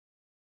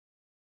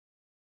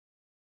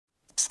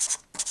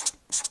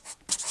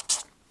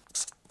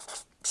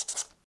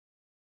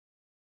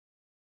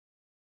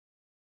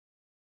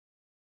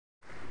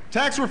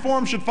Tax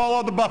reform should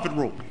follow the Buffett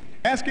rule.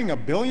 Asking a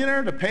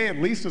billionaire to pay at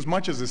least as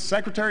much as his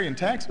secretary in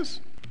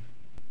taxes?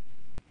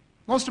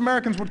 Most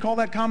Americans would call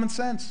that common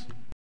sense.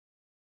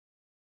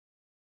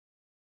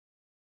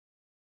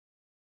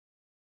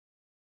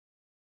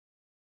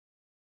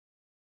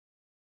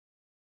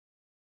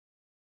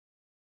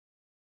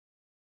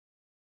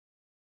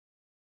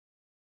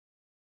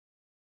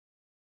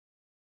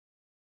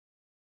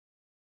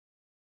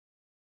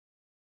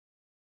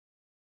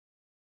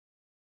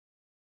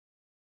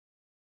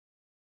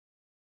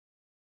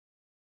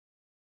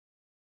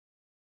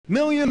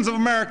 Millions of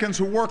Americans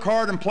who work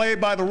hard and play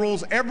by the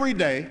rules every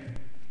day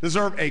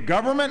deserve a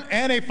government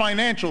and a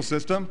financial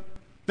system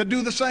that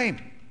do the same.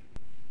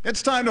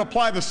 It's time to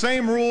apply the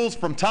same rules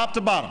from top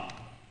to bottom.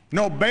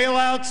 No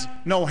bailouts,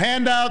 no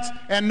handouts,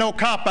 and no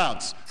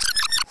cop-outs.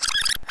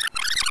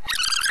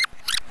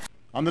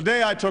 On the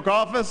day I took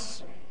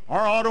office,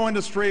 our auto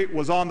industry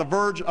was on the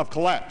verge of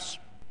collapse.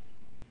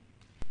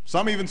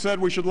 Some even said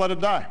we should let it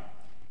die.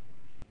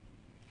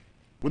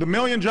 With 1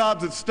 million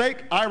jobs at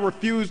stake, I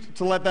refused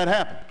to let that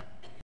happen.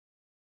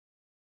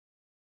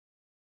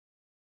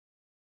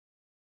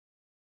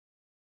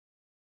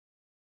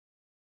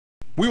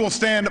 We will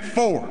stand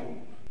for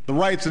the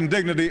rights and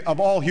dignity of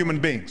all human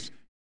beings.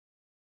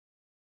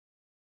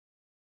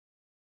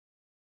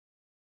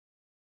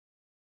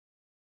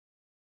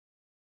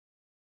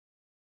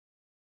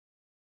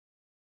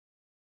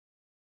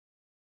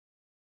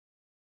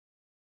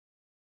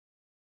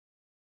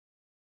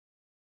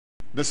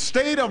 The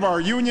state of our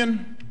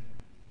union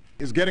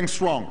is getting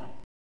stronger.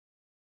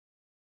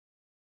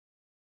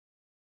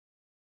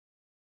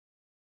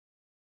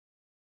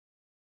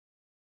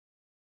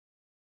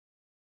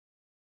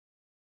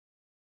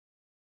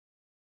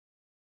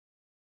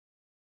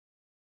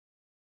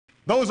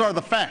 Those are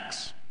the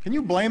facts. Can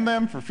you blame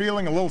them for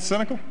feeling a little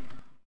cynical?